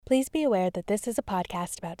Please be aware that this is a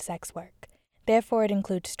podcast about sex work. Therefore, it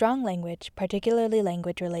includes strong language, particularly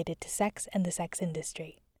language related to sex and the sex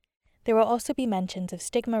industry. There will also be mentions of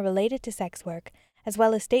stigma related to sex work, as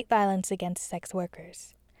well as state violence against sex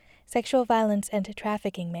workers. Sexual violence and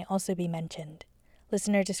trafficking may also be mentioned.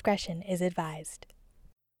 Listener discretion is advised.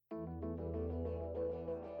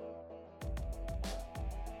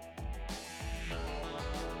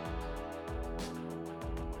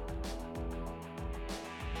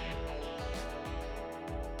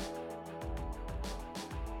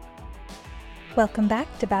 Welcome back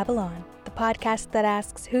to Babylon, the podcast that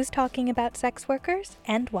asks who's talking about sex workers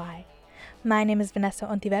and why. My name is Vanessa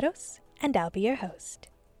Ontiveros, and I'll be your host.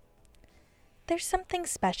 There's something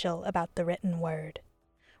special about the written word.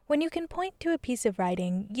 When you can point to a piece of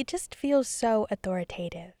writing, you just feel so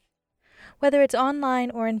authoritative. Whether it's online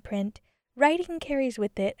or in print, writing carries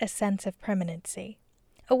with it a sense of permanency,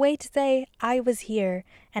 a way to say, I was here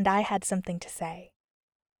and I had something to say.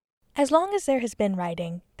 As long as there has been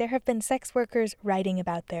writing, there have been sex workers writing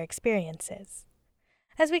about their experiences.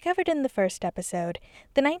 As we covered in the first episode,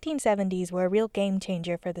 the 1970s were a real game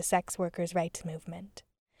changer for the sex workers' rights movement.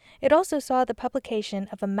 It also saw the publication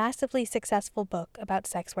of a massively successful book about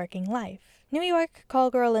sex working life. New York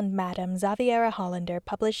callgirl and madam Xaviera Hollander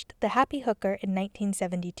published The Happy Hooker in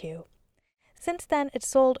 1972. Since then, it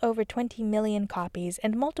sold over 20 million copies,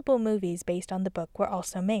 and multiple movies based on the book were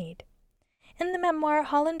also made. In the memoir,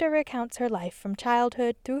 Hollander recounts her life from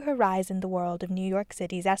childhood through her rise in the world of New York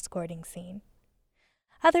City's escorting scene.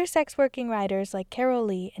 Other sex-working writers like Carol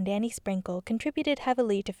Lee and Annie Sprinkle contributed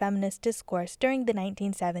heavily to feminist discourse during the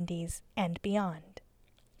 1970s and beyond.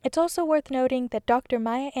 It's also worth noting that Dr.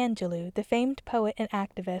 Maya Angelou, the famed poet and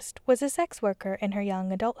activist, was a sex worker in her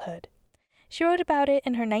young adulthood. She wrote about it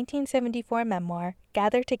in her 1974 memoir,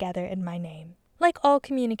 Gather Together in My Name. Like all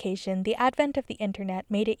communication, the advent of the internet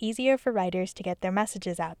made it easier for writers to get their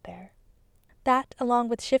messages out there. That, along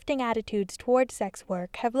with shifting attitudes toward sex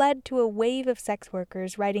work, have led to a wave of sex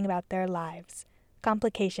workers writing about their lives,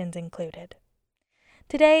 complications included.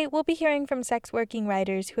 Today, we'll be hearing from sex working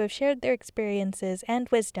writers who have shared their experiences and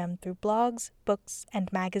wisdom through blogs, books,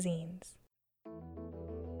 and magazines.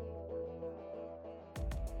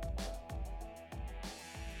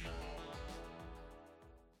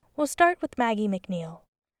 We'll start with Maggie McNeil.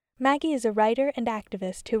 Maggie is a writer and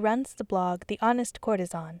activist who runs the blog The Honest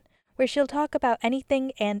Courtesan, where she'll talk about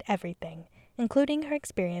anything and everything, including her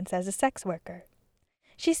experience as a sex worker.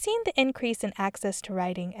 She's seen the increase in access to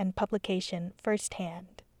writing and publication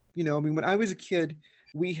firsthand. When I was a kid,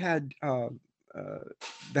 we had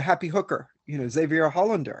The Happy Hooker, Xaviera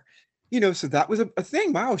Hollander. So that was a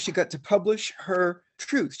thing. Wow, she got to publish her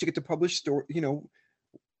truth. She got to publish story,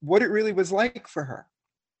 what it really was like for her.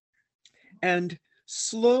 And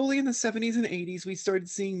slowly in the 70s and 80s, we started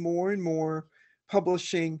seeing more and more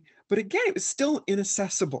publishing. But again, it was still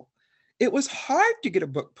inaccessible. It was hard to get a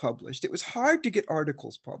book published. It was hard to get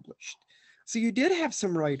articles published. So you did have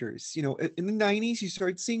some writers, in the 90s, you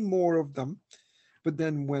started seeing more of them. But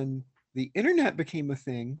then when the internet became a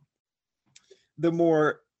thing, the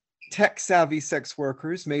more tech-savvy sex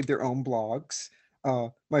workers made their own blogs.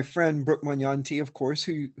 My friend Brooke Magnanti, of course,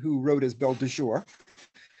 who wrote as Belle de Jour,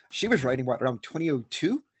 she was writing around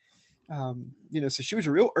 2002. So she was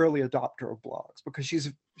a real early adopter of blogs because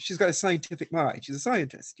she's got a scientific mind. She's a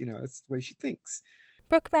scientist, that's the way she thinks.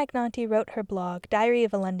 Brooke Magnanti wrote her blog, Diary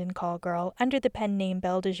of a London Call Girl, under the pen name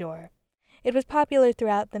Belle de Jour. It was popular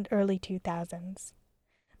throughout the early 2000s.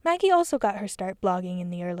 Maggie also got her start blogging in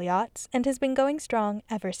the early aughts and has been going strong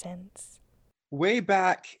ever since. Way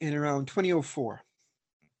back in around 2004,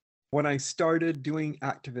 when I started doing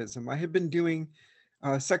activism, I had been doing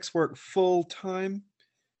sex work full-time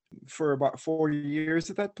for about 4 years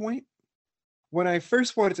at that point. When I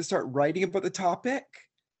first wanted to start writing about the topic,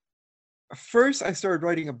 first I started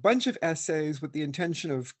writing a bunch of essays with the intention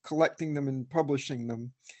of collecting them and publishing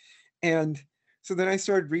them. And so then I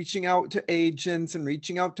started reaching out to agents and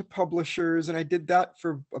reaching out to publishers, and I did that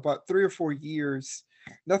for about 3 or 4 years.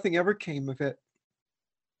 Nothing ever came of it.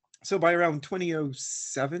 So by around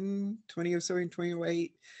 2007,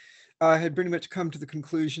 2008, I had pretty much come to the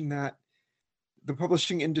conclusion that the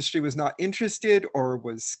publishing industry was not interested, or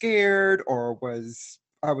was scared, or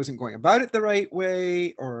I wasn't going about it the right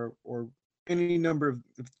way, or any number of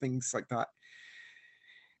things like that.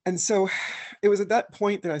 And so it was at that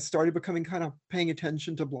point that I started becoming kind of paying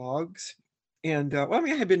attention to blogs. And I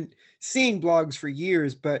had been seeing blogs for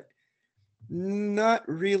years, but not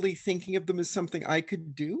really thinking of them as something I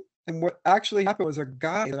could do. And what actually happened was a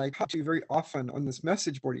guy that I talked to very often on this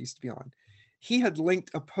message board I used to be on, he had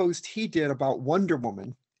linked a post he did about Wonder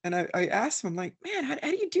Woman And I asked him, I'm like, man, how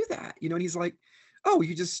do you do that? And he's like, oh,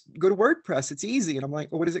 you just go to WordPress. It's easy. And I'm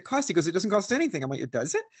like, well, what does it cost? He goes, it doesn't cost anything. I'm like, it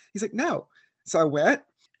doesn't? He's like, no. So I went,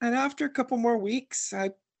 and after a couple more weeks,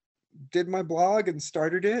 I did my blog and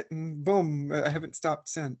started it, and boom, I haven't stopped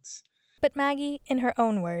since. But Maggie, in her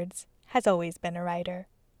own words, has always been a writer.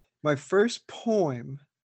 My first poem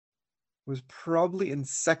was probably in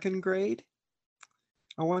second grade,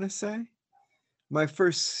 I want to say. My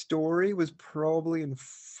first story was probably in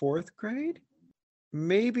fourth grade,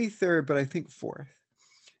 maybe third, but I think fourth.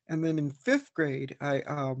 And then in fifth grade, I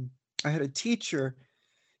had a teacher.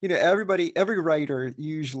 Every writer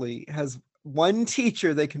usually has one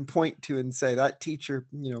teacher they can point to and say that teacher.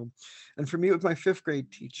 And for me, it was my fifth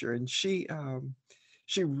grade teacher, and she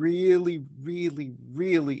really, really,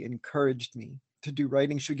 really encouraged me to do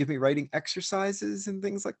writing. She would give me writing exercises and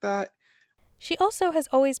things like that. She also has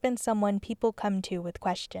always been someone people come to with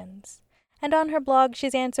questions. And on her blog,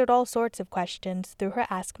 she's answered all sorts of questions through her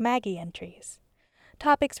Ask Maggie entries.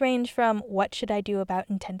 Topics range from what should I do about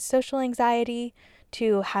intense social anxiety,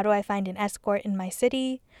 to how do I find an escort in my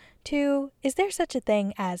city, to is there such a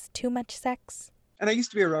thing as too much sex? And I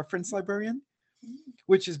used to be a reference librarian,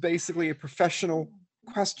 which is basically a professional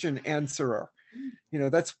question answerer.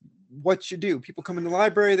 That's what you do. People come in the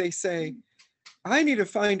library, they say, I need to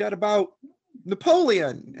find out about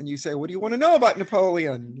Napoleon. And you say, what do you want to know about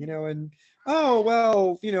Napoleon? And oh,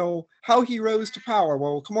 well, how he rose to power.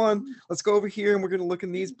 Well, come on, let's go over here and we're going to look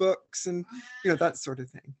in these books and, that sort of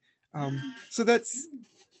thing. So that's,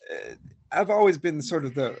 I've always been sort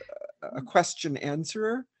of a question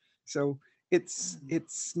answerer. So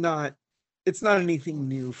it's not anything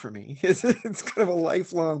new for me. It's kind of a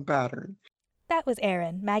lifelong pattern. That was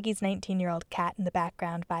Erin, Maggie's 19-year-old cat in the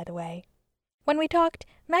background, by the way. When we talked,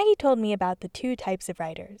 Maggie told me about the two types of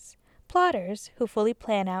writers: plotters, who fully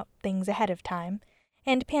plan out things ahead of time,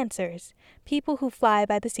 and pantsers, people who fly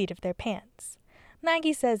by the seat of their pants.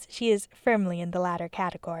 Maggie says she is firmly in the latter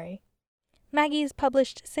category. Maggie has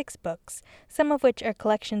published 6 books, some of which are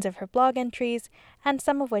collections of her blog entries, and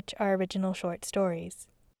some of which are original short stories.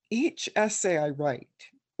 Each essay I write,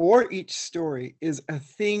 or each story, is a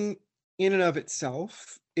thing in and of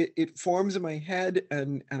itself. It forms in my head,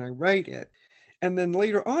 and I write it. And then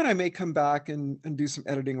later on, I may come back and do some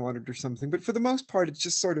editing on it or something. But for the most part, it's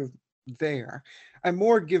just sort of there. I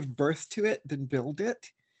more give birth to it than build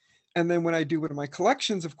it. And then when I do one of my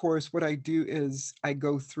collections, of course, what I do is I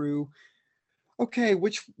go through, okay,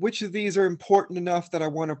 which of these are important enough that I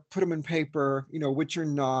want to put them in paper, which are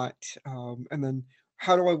not. And then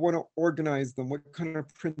how do I want to organize them? What kind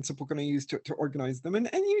of principle can I use to organize them? And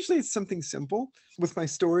usually it's something simple. With my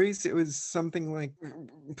stories, it was something like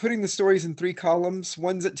putting the stories in 3 columns,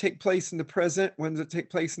 ones that take place in the present, ones that take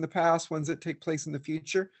place in the past, ones that take place in the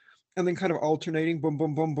future, and then kind of alternating, boom,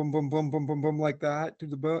 boom, boom, boom, boom, boom, boom, boom, boom, like that through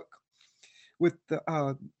the book. With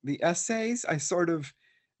the essays, I sort of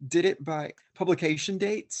did it by publication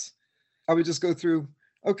dates. I would just go through,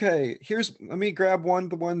 okay, let me grab one of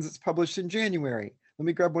the ones that's published in January. Let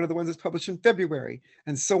me grab one of the ones that's published in February,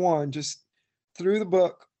 and so on, just through the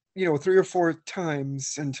book, 3 or 4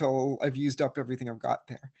 times until I've used up everything I've got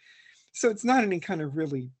there. So it's not any kind of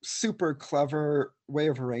really super clever way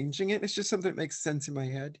of arranging it. It's just something that makes sense in my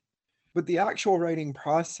head. But the actual writing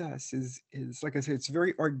process is like I said, it's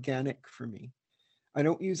very organic for me. I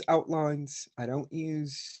don't use outlines. I don't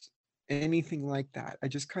use anything like that. I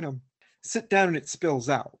just kind of sit down and it spills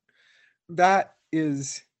out.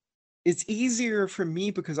 It's easier for me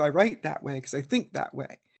because I write that way, because I think that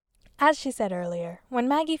way. As she said earlier, when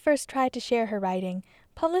Maggie first tried to share her writing,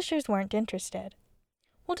 publishers weren't interested.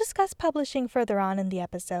 We'll discuss publishing further on in the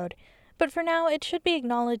episode, but for now it should be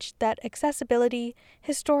acknowledged that accessibility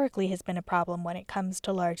historically has been a problem when it comes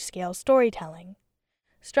to large-scale storytelling.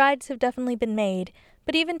 Strides have definitely been made,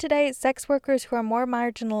 but even today, sex workers who are more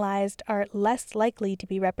marginalized are less likely to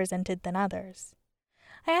be represented than others.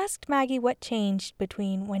 I asked Maggie what changed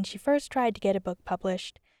between when she first tried to get a book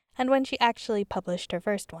published and when she actually published her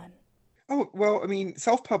first one. Oh, well, I mean,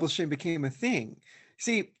 self-publishing became a thing.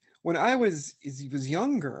 See, when I was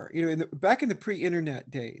younger, back in the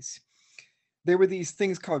pre-internet days, there were these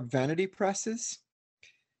things called vanity presses,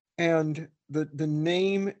 and the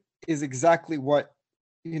name is exactly what,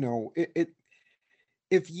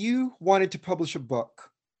 if you wanted to publish a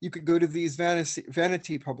book, you could go to these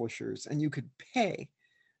vanity publishers and you could pay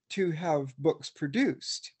to have books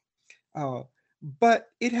produced. But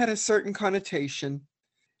it had a certain connotation.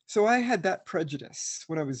 So I had that prejudice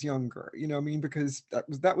when I was younger, because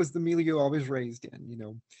that was the milieu I was raised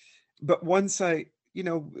in, But once I,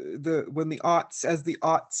 when the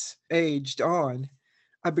aughts aged on,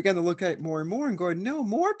 I began to look at it more and more and going, no,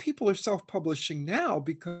 more people are self-publishing now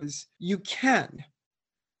because you can.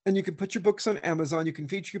 And you can put your books on Amazon, you can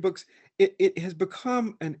feature your books. It has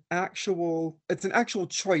become it's an actual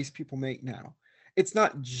choice people make now. It's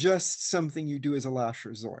not just something you do as a last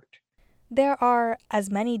resort. There are as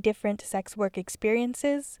many different sex work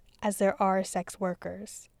experiences as there are sex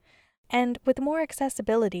workers. And with more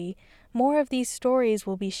accessibility, more of these stories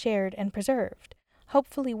will be shared and preserved,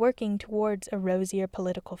 hopefully working towards a rosier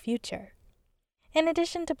political future. In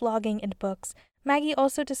addition to blogging and books, Maggie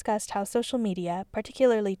also discussed how social media,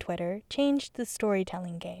 particularly Twitter, changed the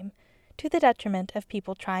storytelling game, to the detriment of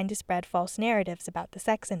people trying to spread false narratives about the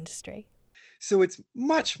sex industry. So it's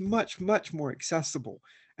much, much, much more accessible.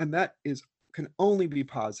 And that can only be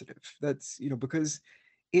positive. That's, because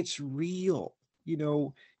it's real.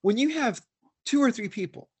 When you have 2 or 3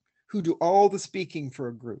 people who do all the speaking for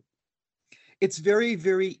a group, it's very,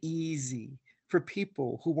 very easy for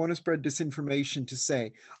people who want to spread disinformation to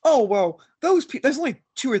say, oh, well, those people, there's only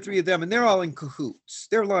 2 or 3 of them and they're all in cahoots.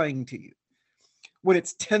 They're lying to you. When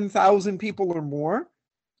it's 10,000 people or more,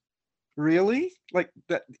 really? Like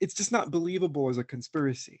that, it's just not believable as a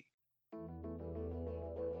conspiracy.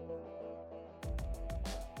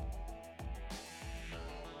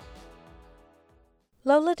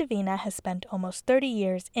 Lola Davina has spent almost 30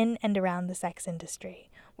 years in and around the sex industry,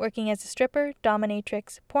 working as a stripper,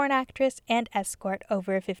 dominatrix, porn actress, and escort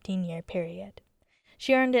over a 15-year period.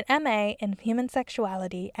 She earned an MA in Human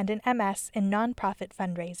Sexuality and an MS in Nonprofit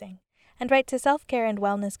Fundraising, and writes a self-care and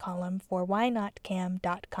wellness column for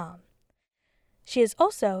WhyNotCam.com. She is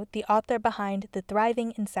also the author behind the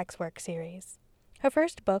Thriving in Sex Work series. Her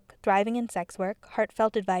first book, Thriving in Sex Work: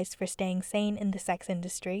 Heartfelt Advice for Staying Sane in the Sex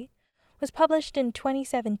Industry, was published in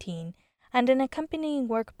 2017, and an accompanying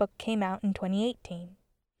workbook came out in 2018.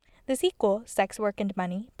 The sequel, Sex Work and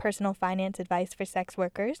Money: Personal Finance Advice for Sex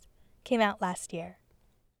Workers, came out last year.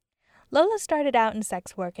 Lola started out in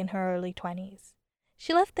sex work in her early 20s.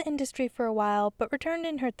 She left the industry for a while, but returned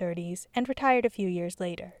in her 30s and retired a few years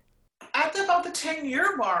later. At about the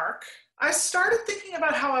 10-year mark, I started thinking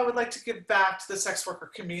about how I would like to give back to the sex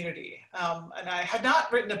worker community. And I had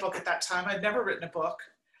not written a book at that time. I'd never written a book.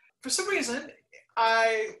 For some reason,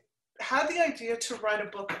 I had the idea to write a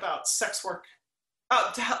book about sex work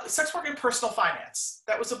and personal finance.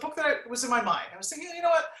 That was a book that was in my mind. I was thinking, you know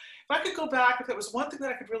what, if I could go back, if there was one thing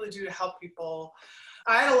that I could really do to help people.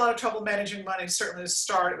 I had a lot of trouble managing money, certainly to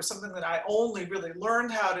start. It was something that I only really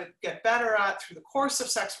learned how to get better at through the course of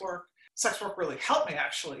sex work. Sex work really helped me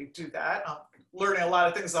actually do that, learning a lot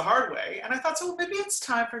of things the hard way. And I thought, so maybe it's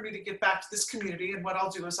time for me to give back to this community. And what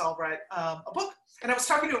I'll do is I'll write a book. And I was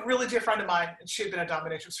talking to a really dear friend of mine, and she had been a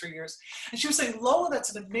dominatrix for years. And she was saying, Lola,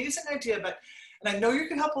 that's an amazing idea, and I know you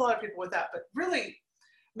can help a lot of people with that, but really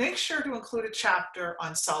make sure to include a chapter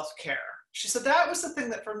on self-care. She said that was the thing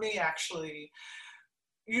that for me actually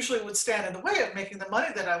usually would stand in the way of making the money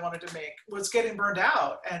that I wanted to make, was getting burned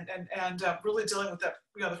out and really dealing with that,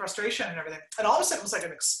 the frustration and everything. And all of a sudden it was like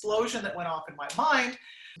an explosion that went off in my mind.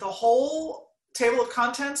 The whole table of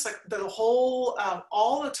contents, like the whole,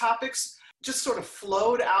 all the topics just sort of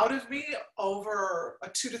flowed out of me over a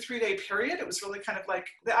 2 to 3 day period. It was really kind of like,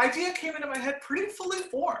 the idea came into my head pretty fully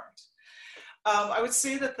formed. I would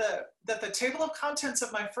say that the table of contents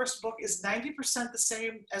of my first book is 90% the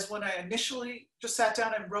same as when I initially just sat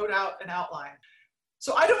down and wrote out an outline.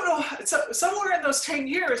 So I don't know, somewhere in those 10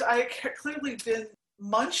 years, I had clearly been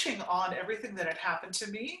munching on everything that had happened to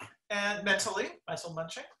me, and mental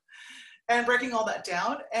munching, and breaking all that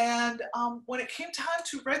down. And when it came time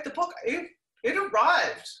to write the book, it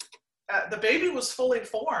arrived. The baby was fully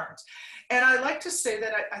formed. And I like to say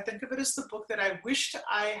that I think of it as the book that I wished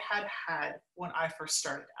I had when I first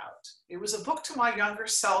started out. It was a book to my younger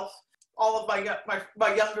self, all of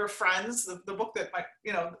my younger friends, the book that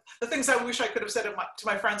the things I wish I could have said to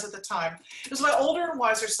my friends at the time. It was my older and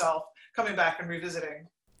wiser self coming back and revisiting.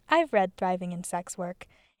 I've read Thriving in Sex Work,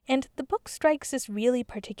 and the book strikes this really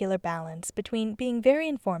particular balance between being very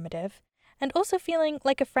informative and also feeling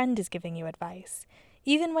like a friend is giving you advice,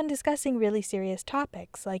 even when discussing really serious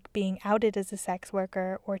topics like being outed as a sex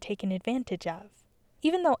worker or taken advantage of.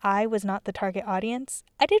 Even though I was not the target audience,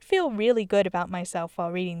 I did feel really good about myself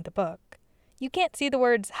while reading the book. You can't see the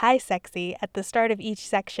words "Hi Sexy" at the start of each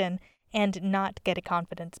section and not get a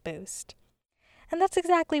confidence boost. And that's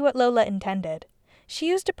exactly what Lola intended. She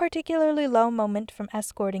used a particularly low moment from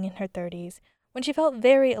escorting in her 30s, when she felt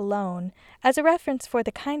very alone, as a reference for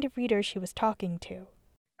the kind of reader she was talking to.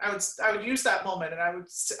 I would use that moment, and I would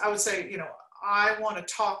say, I want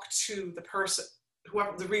to talk to the person,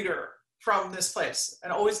 whoever the reader, from this place,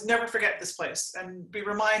 and always never forget this place, and be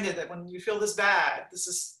reminded that when you feel this bad, this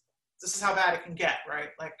is how bad it can get, right?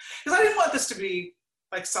 Like, because I didn't want this to be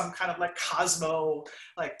like some kind of like Cosmo,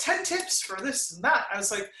 like 10 tips for this and that. I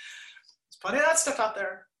was like, there's plenty of that stuff out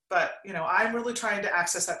there, but I'm really trying to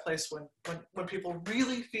access that place when people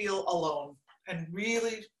really feel alone and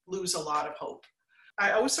really lose a lot of hope.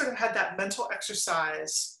 I always sort of had that mental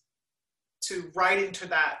exercise to writing to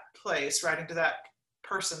that place, writing to that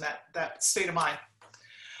person, that state of mind.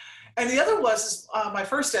 And the other was my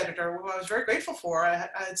first editor, who I was very grateful for. I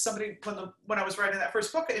had somebody, when I was writing that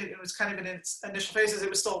first book, it was kind of in its initial phases. It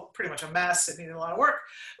was still pretty much a mess. It needed a lot of work.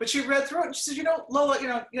 But she read through it and she said, Lola,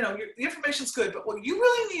 the information's good, but what you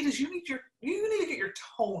really need is you need to get your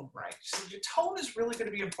tone right. She said, your tone is really going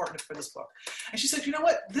to be important for this book. And she said, you know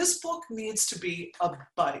what? This book needs to be a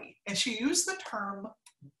buddy. And she used the term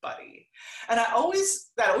buddy. And that always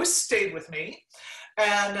stayed with me.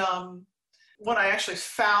 And when I actually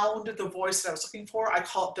found the voice that I was looking for, I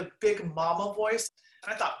call it the Big Mama voice.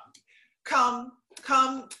 And I thought, come,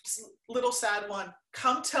 little sad one,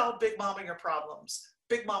 come tell Big Mama your problems.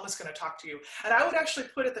 Big Mama's going to talk to you. And I would actually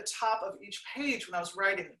put at the top of each page when I was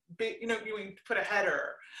writing, you put a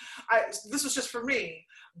header. This was just for me,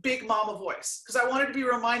 Big Mama voice, because I wanted to be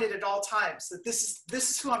reminded at all times that this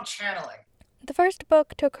is who I'm channeling. The first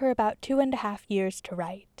book took her about 2.5 years to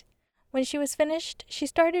write. When she was finished, she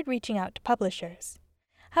started reaching out to publishers.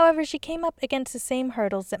 However, she came up against the same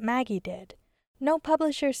hurdles that Maggie did. No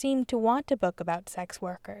publisher seemed to want a book about sex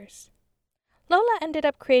workers. Lola ended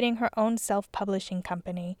up creating her own self-publishing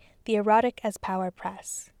company, the Erotic as Power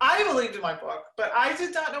Press. I believed in my book, but I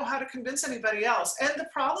did not know how to convince anybody else. And the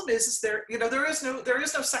problem is there is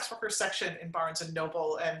no sex worker section in Barnes and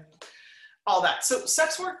Noble and all that. So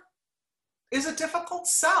sex work is a difficult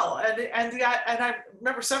sell. And I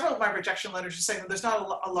remember several of my rejection letters just saying that there's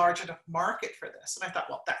not a large enough market for this. And I thought,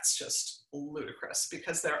 well, that's just ludicrous,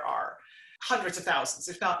 because there are hundreds of thousands,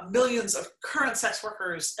 if not millions, of current sex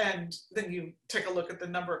workers. And then you take a look at the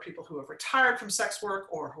number of people who have retired from sex work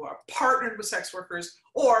or who are partnered with sex workers,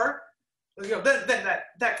 or then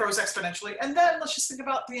that grows exponentially. And then let's just think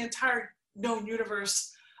about the entire known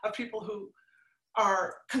universe of people who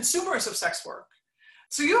are consumers of sex work.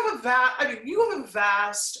 So you have a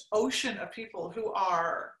vast ocean of people who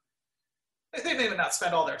they may not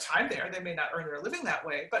spend all their time there, they may not earn their living that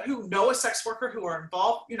way, but who know a sex worker, who are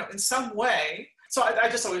involved, in some way. So I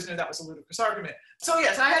just always knew that was a ludicrous argument. So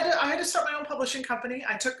yes, I had to start my own publishing company.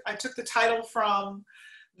 I took the title from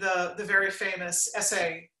the very famous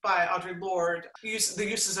essay by Audre Lorde, The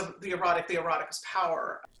Uses of the Erotic as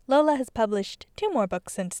Power. Lola has published 2 more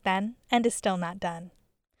books since then, and is still not done.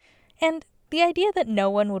 And the idea that no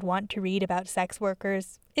one would want to read about sex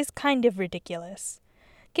workers is kind of ridiculous.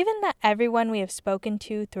 Given that everyone we have spoken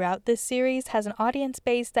to throughout this series has an audience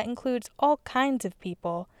base that includes all kinds of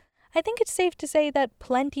people, I think it's safe to say that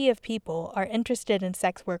plenty of people are interested in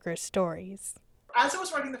sex workers' stories. As I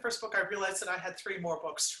was writing the first book, I realized that I had 3 more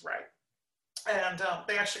books to write. And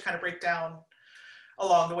they actually kind of break down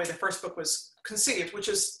along the way the first book was conceived, which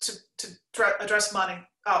is to address money.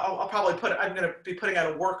 I'm going to be putting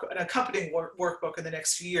out an accompanying workbook in the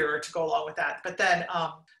next year to go along with that. But then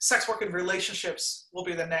sex work and relationships will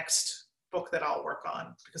be the next book that I'll work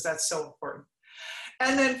on, because that's so important.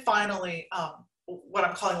 And then finally, what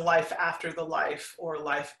I'm calling life after the life, or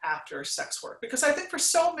life after sex work. Because I think for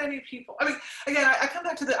so many people, I come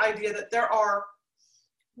back to the idea that there are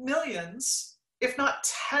millions, if not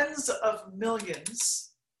tens of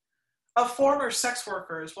millions, of former sex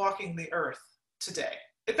workers walking the earth today.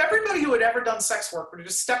 If everybody who had ever done sex work were to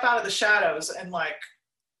just step out of the shadows and like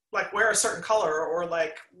wear a certain color, or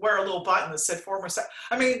like wear a little button that said former sex,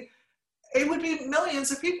 it would be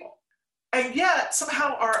millions of people. And yet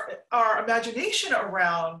somehow our imagination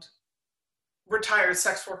around retired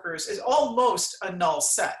sex workers is almost a null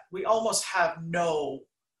set. We almost have no,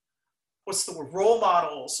 role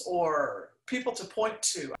models or people to point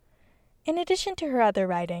to. In addition to her other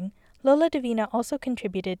writing, Lola Davina also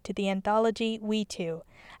contributed to the anthology We Too,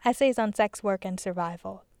 Essays on Sex Work and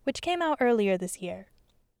Survival, which came out earlier this year.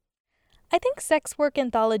 I think sex work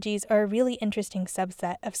anthologies are a really interesting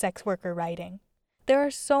subset of sex worker writing. There are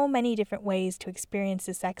so many different ways to experience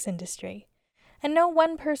the sex industry, and no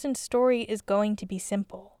one person's story is going to be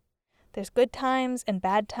simple. There's good times and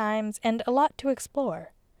bad times, and a lot to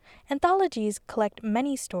explore. Anthologies collect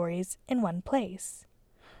many stories in one place.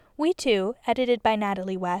 We Too, edited by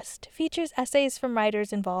Natalie West, features essays from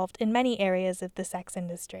writers involved in many areas of the sex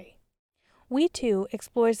industry. We Too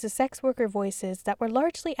explores the sex worker voices that were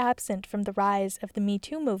largely absent from the rise of the Me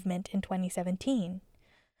Too movement in 2017.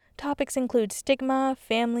 Topics include stigma,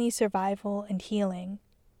 family, survival, and healing.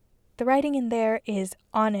 The writing in there is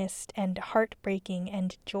honest and heartbreaking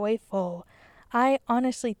and joyful. I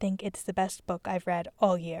honestly think it's the best book I've read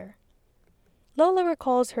all year. Lola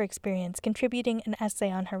recalls her experience contributing an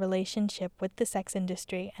essay on her relationship with the sex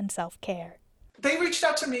industry and self-care. They reached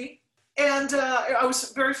out to me, and I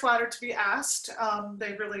was very flattered to be asked.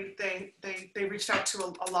 They reached out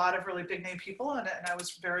to a lot of really big name people, and I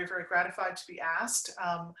was very, very gratified to be asked.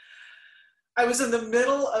 I was in the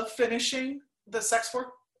middle of finishing the Sex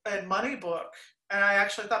Work and Money book, and I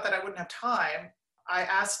actually thought that I wouldn't have time.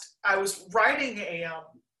 I was writing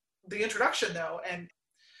the introduction though, and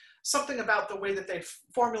something about the way that they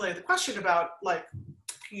formulated the question about, like,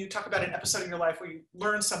 can you talk about an episode in your life where you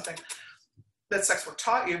learned something that sex work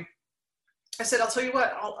taught you? I said, I'll tell you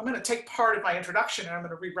what, I'm going to take part of my introduction and I'm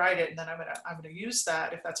going to rewrite it, and then I'm going to use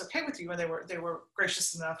that if that's okay with you. And they were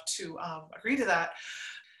gracious enough to agree to that.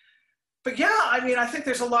 But yeah, I mean, I think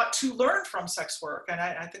there's a lot to learn from sex work, and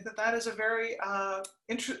I think that is a very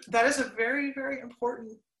very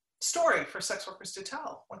important story for sex workers to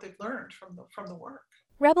tell, what they've learned from the work.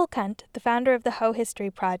 Rebel Cunt, the founder of the Hoe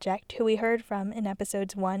History Project, who we heard from in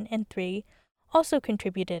episodes 1 and 3, also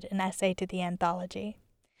contributed an essay to the anthology.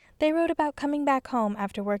 They wrote about coming back home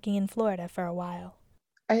after working in Florida for a while.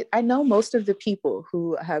 I know most of the people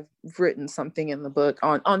who have written something in the book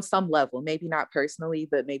on some level, maybe not personally,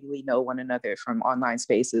 but maybe we know one another from online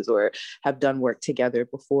spaces or have done work together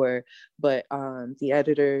before. But the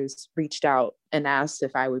editors reached out and asked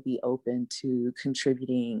if I would be open to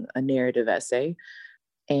contributing a narrative essay.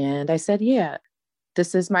 And I said, yeah.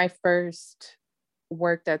 This is my first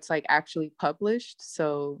work that's like actually published,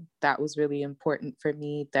 so that was really important for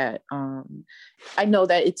me. That I know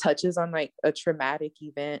that it touches on like a traumatic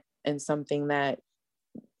event and something that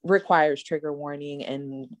requires trigger warning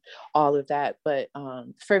and all of that, but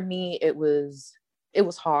for me it was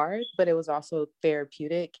hard, but it was also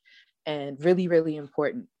therapeutic and really, really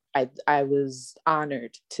important. I was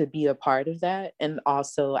honored to be a part of that, and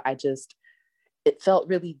also it felt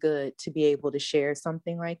really good to be able to share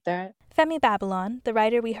something like that. Femi Babylon, the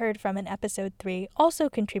writer we heard from in episode 3, also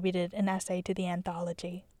contributed an essay to the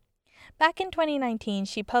anthology. Back in 2019,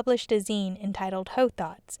 she published a zine entitled Hoe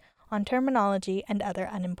Thoughts on terminology and other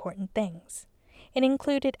unimportant things. It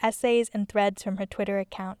included essays and threads from her Twitter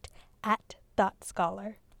account,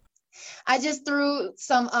 @ThoughtScholar. I just threw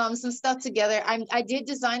some stuff together. I did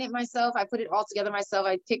design it myself. I put it all together myself.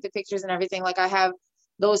 I picked the pictures and everything. Like, I have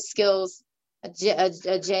those skills.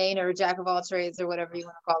 A Jane or a jack of all trades or whatever you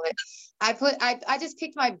want to call it. I just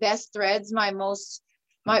picked my best threads,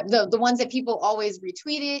 the ones that people always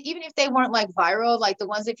retweeted, even if they weren't like viral, like the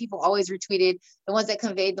ones that people always retweeted, the ones that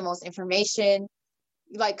conveyed the most information,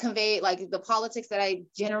 like conveyed like the politics that I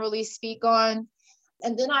generally speak on.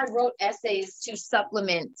 And then I wrote essays to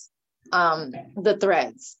supplement the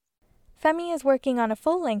threads. Femi is working on a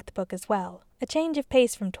full-length book as well, a change of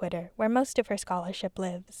pace from Twitter, where most of her scholarship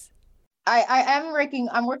lives. I'm working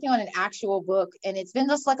on an actual book, and it's been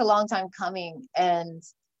just like a long time coming, and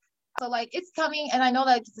so like it's coming. And I know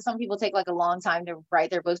that some people take like a long time to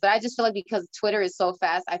write their books, but I just feel like because Twitter is so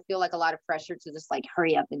fast, I feel like a lot of pressure to just like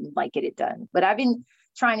hurry up and like get it done. But I've been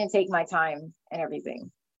trying to take my time and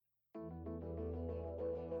everything.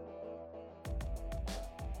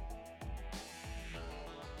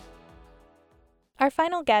 Our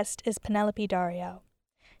final guest is Penelope Dario.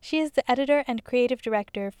 She is the editor and creative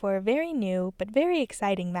director for a very new but very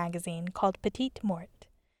exciting magazine called Petite Mort.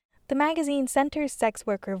 The magazine centers sex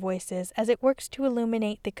worker voices as it works to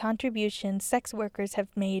illuminate the contributions sex workers have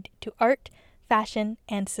made to art, fashion,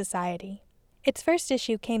 and society. Its first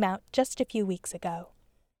issue came out just a few weeks ago.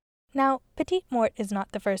 Now, Petite Mort is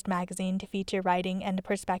not the first magazine to feature writing and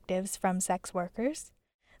perspectives from sex workers.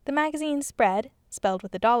 The magazine Spread, spelled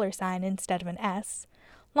with a $sign instead of an S,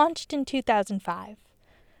 launched in 2005.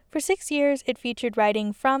 For 6 years, it featured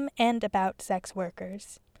writing from and about sex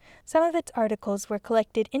workers. Some of its articles were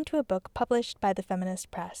collected into a book published by the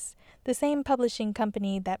Feminist Press, the same publishing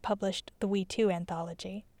company that published the We Too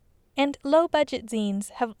anthology. And low-budget zines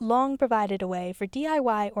have long provided a way for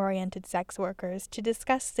DIY-oriented sex workers to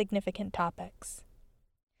discuss significant topics.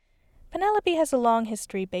 Penelope has a long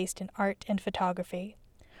history based in art and photography.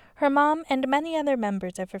 Her mom and many other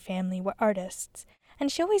members of her family were artists,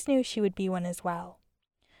 and she always knew she would be one as well.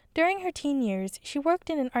 During her teen years, she worked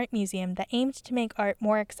in an art museum that aimed to make art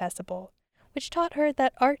more accessible, which taught her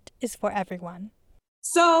that art is for everyone.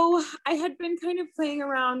 So I had been kind of playing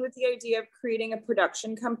around with the idea of creating a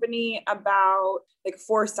production company about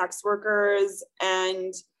for sex workers,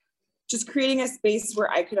 and just creating a space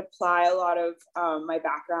where I could apply a lot of my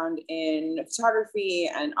background in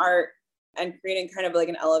photography and art, and creating kind of like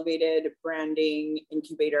an elevated branding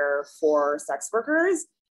incubator for sex workers.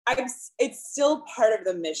 It's still part of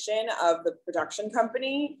the mission of the production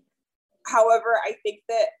company. However, I think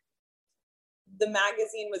that the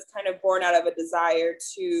magazine was kind of born out of a desire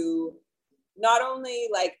to not only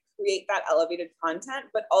like create that elevated content,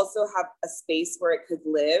 but also have a space where it could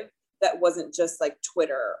live that wasn't just like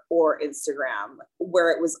Twitter or Instagram, where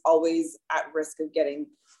it was always at risk of getting,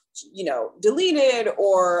 you know, deleted,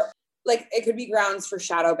 or like it could be grounds for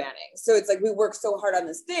shadow banning. So it's like we work so hard on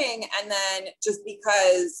this thing, and then just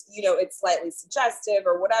because, you know, it's slightly suggestive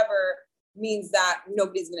or whatever means that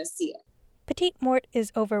nobody's going to see it. Petite Mort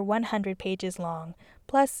is over 100 pages long,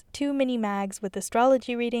 plus 2 mini mags with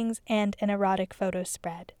astrology readings and an erotic photo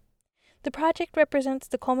spread. The project represents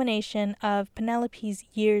the culmination of Penelope's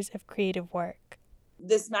years of creative work.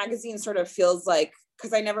 This magazine sort of feels like,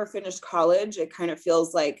 because I never finished college, it kind of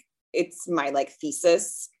feels like it's my like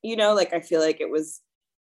thesis, you know, like I feel like it was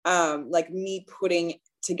like me putting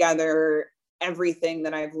together everything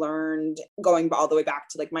that I've learned, going all the way back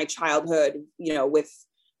to like my childhood, you know, with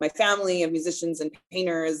my family of musicians and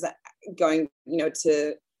painters, going, you know,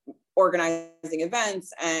 to organizing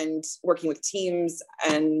events and working with teams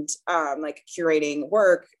and like curating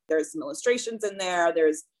work. There's some illustrations in there.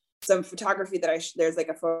 There's some photography that there's like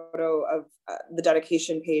a photo of the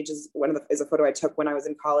dedication page is a photo I took when I was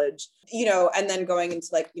in college, you know, and then going into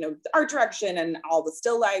like, you know, the art direction and all the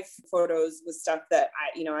still life photos was stuff that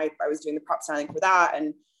I was doing the prop styling for that.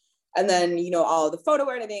 And then, you know, all of the photo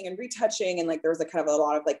editing and retouching, and like there was a kind of a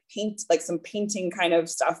lot of like some painting kind of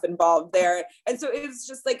stuff involved there. And so it was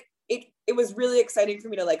just like, it was really exciting for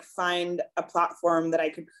me to like find a platform that I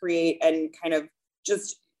could create and kind of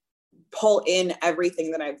just pull in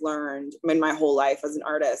everything that I've learned in my whole life as an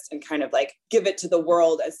artist and kind of like give it to the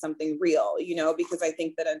world as something real, you know, because I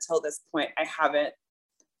think that until this point,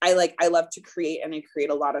 I love to create, and I create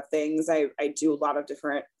a lot of things. I do a lot of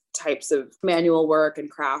different types of manual work and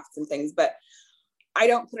crafts and things, but I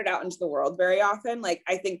don't put it out into the world very often. Like,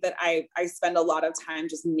 I think that I spend a lot of time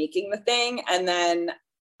just making the thing, and then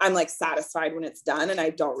I'm like satisfied when it's done, and I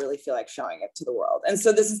don't really feel like showing it to the world. And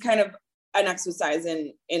so this is kind of an exercise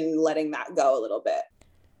in letting that go a little bit.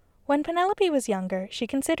 When Penelope was younger, she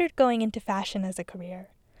considered going into fashion as a career.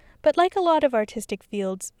 But like a lot of artistic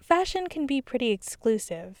fields, fashion can be pretty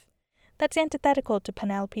exclusive. That's antithetical to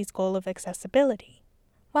Penelope's goal of accessibility.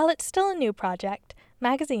 While it's still a new project,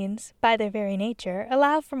 magazines, by their very nature,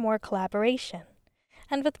 allow for more collaboration.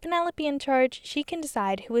 And with Penelope in charge, she can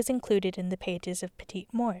decide who is included in the pages of Petite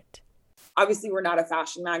Mort. Obviously, we're not a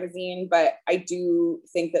fashion magazine, but I do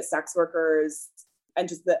think that sex workers and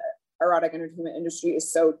just the erotic entertainment industry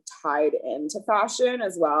is so tied into fashion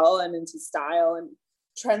as well, and into style and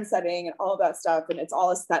trend setting and all of that stuff. And it's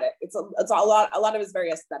all aesthetic. It's a lot of it is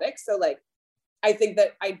very aesthetic. So like, I think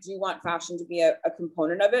that I do want fashion to be a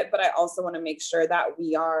component of it, but I also want to make sure that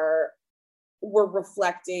we're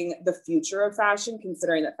reflecting the future of fashion,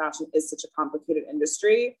 considering that fashion is such a complicated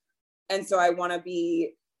industry. And so I want to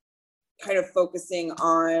be kind of focusing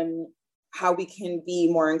on how we can be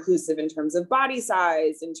more inclusive in terms of body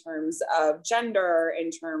size, in terms of gender,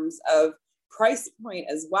 in terms of price point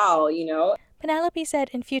as well, you know. Penelope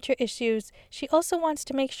said in future issues, she also wants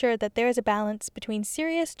to make sure that there is a balance between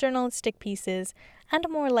serious journalistic pieces and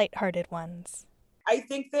more lighthearted ones. I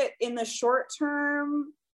think that in the short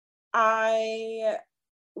term, I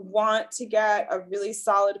want to get a really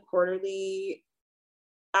solid quarterly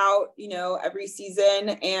out, you know, every season,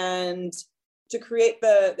 and to create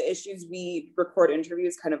the issues, we record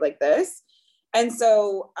interviews kind of like this. And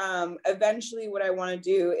so eventually what I want to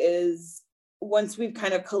do is, once we've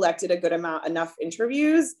kind of collected a good amount, enough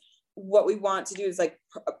interviews, what we want to do is like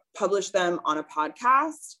publish them on a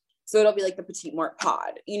podcast. So it'll be like the Petite Mort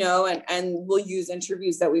pod, you know, and we'll use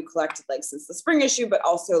interviews that we've collected like since the spring issue, but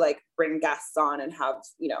also like bring guests on and have,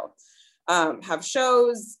 you know, have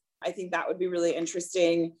shows. I think that would be really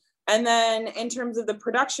interesting. And then in terms of the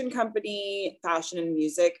production company, fashion and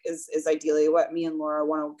music is ideally what me and Laura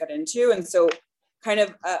want to get into. And so kind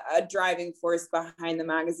of a driving force behind the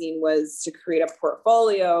magazine was to create a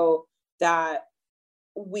portfolio that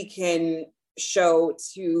we can show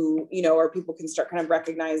to, you know, or people can start kind of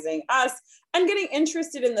recognizing us and getting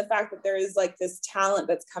interested in the fact that there is like this talent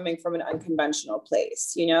that's coming from an unconventional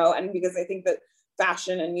place, you know. And because I think that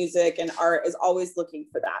fashion and music and art is always looking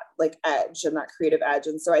for that like edge and that creative edge.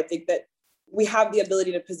 And so I think that we have the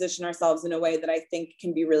ability to position ourselves in a way that I think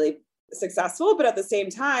can be really successful, but at the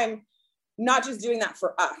same time, not just doing that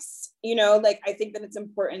for us, you know. Like, I think that it's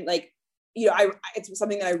important, like it's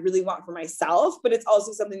something that I really want for myself, but it's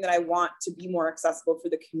also something that I want to be more accessible for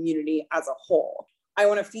the community as a whole. I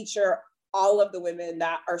want to feature all of the women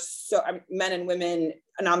that are men and women,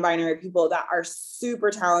 non-binary people that are super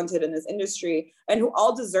talented in this industry and who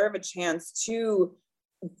all deserve a chance to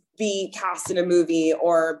be cast in a movie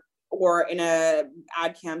or in a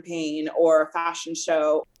ad campaign or a fashion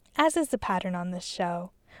show. As is the pattern on this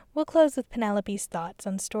show, we'll close with Penelope's thoughts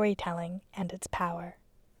on storytelling and its power.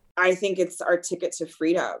 I think it's our ticket to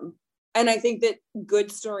freedom. And I think that good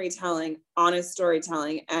storytelling, honest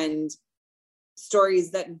storytelling, and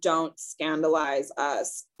stories that don't scandalize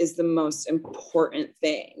us is the most important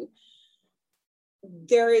thing.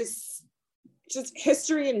 There is just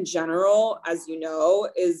history in general, as you know,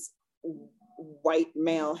 is white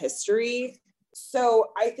male history.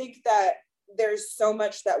 So I think that there's so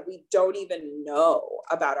much that we don't even know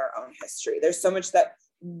about our own history. There's so much that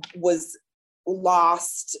was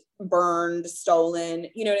lost, burned, stolen,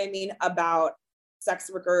 you know what I mean, about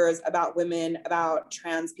sex workers, about women, about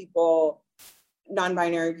trans people,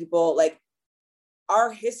 non-binary people. Like,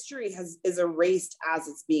 our history is erased as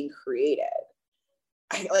it's being created.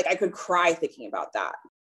 I could cry thinking about that.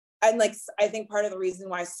 And like, I think part of the reason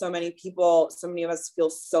why so many of us feel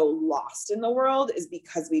so lost in the world is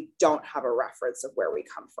because we don't have a reference of where we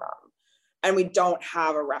come from. And we don't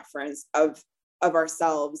have a reference of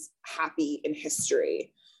ourselves happy in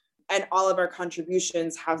history. And all of our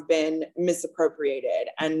contributions have been misappropriated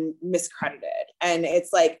and miscredited. And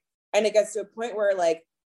it's like, and it gets to a point where like,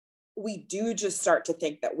 we do just start to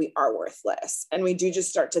think that we are worthless. And we do just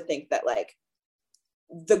start to think that like,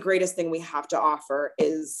 the greatest thing we have to offer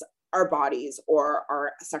is our bodies or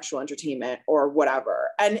our sexual entertainment or whatever.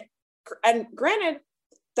 And granted,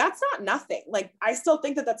 that's not nothing. Like, I still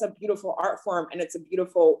think that that's a beautiful art form, and it's a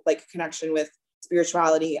beautiful like connection with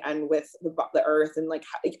spirituality and with the earth. And like,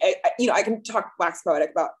 I can talk wax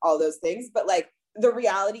poetic about all those things, but like, the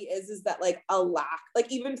reality is that like a lack,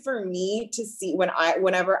 like even for me to see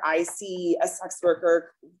whenever I see a sex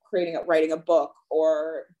worker writing a book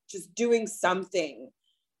or just doing something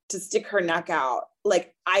to stick her neck out,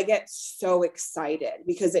 like I get so excited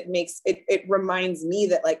because it reminds me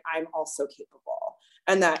that like I'm also capable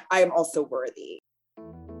and that I am also worthy.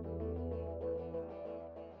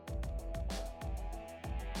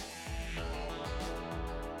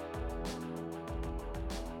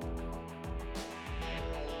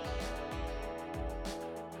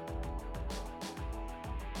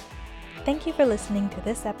 Thank you for listening to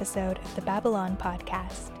this episode of the Babylon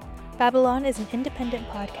Podcast. Babylon is an independent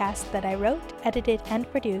podcast that I wrote, edited, and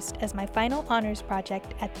produced as my final honors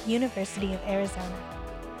project at the University of Arizona.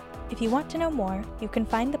 If you want to know more, you can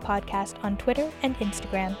find the podcast on Twitter and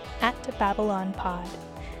Instagram at BabylonPod.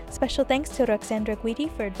 Special thanks to Roxandra Guidi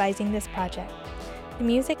for advising this project. The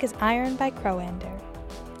music is Iron by Crowander.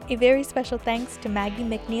 A very special thanks to Maggie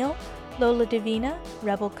McNeil, Lola Divina,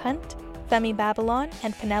 Rebel Cunt, Femi Babylon,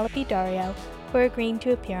 and Penelope Dario for agreeing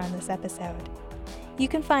to appear on this episode. You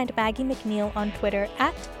can find Maggie McNeil on Twitter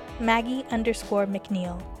at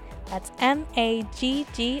Maggie_McNeil. That's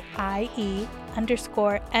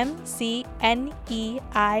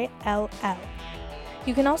MAGGIE_MCNEILL.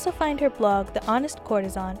 You can also find her blog, The Honest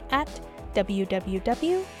Courtesan, at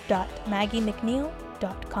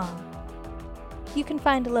www.maggiemcneil.com. You can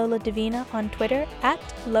find Lola Divina on Twitter at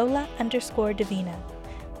Lola_Divina.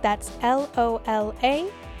 That's LOLA_DAVINA.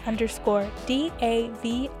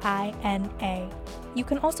 You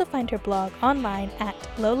can also find her blog online at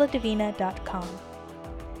loladivina.com.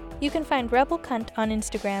 You can find Rebel Cunt on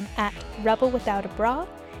Instagram at Rebel Without a Bra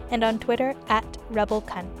and on Twitter at Rebel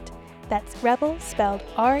Cunt. That's Rebel spelled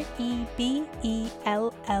REBELLE.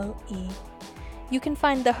 You can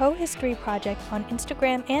find the Ho History Project on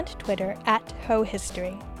Instagram and Twitter at Ho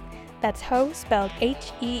History. That's Ho spelled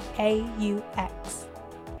HEAUX.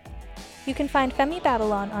 You can find Femi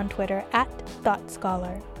Babylon on Twitter at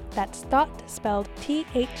ThoughtScholar. That's Thought spelled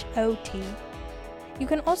THOT. You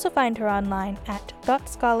can also find her online at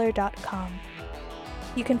thoughtscholar.com.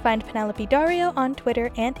 You can find Penelope Dario on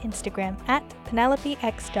Twitter and Instagram at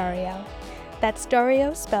PenelopeXDario. That's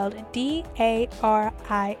Dario spelled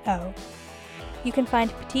DARIO. You can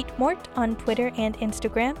find Petite Mort on Twitter and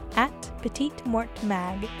Instagram at Petite Mort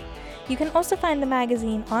Mag. You can also find the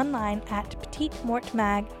magazine online at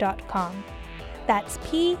petitemortmag.com. That's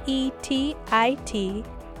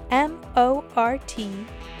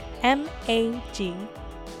PETITMORTMAG.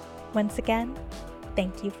 Once again,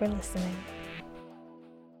 thank you for listening.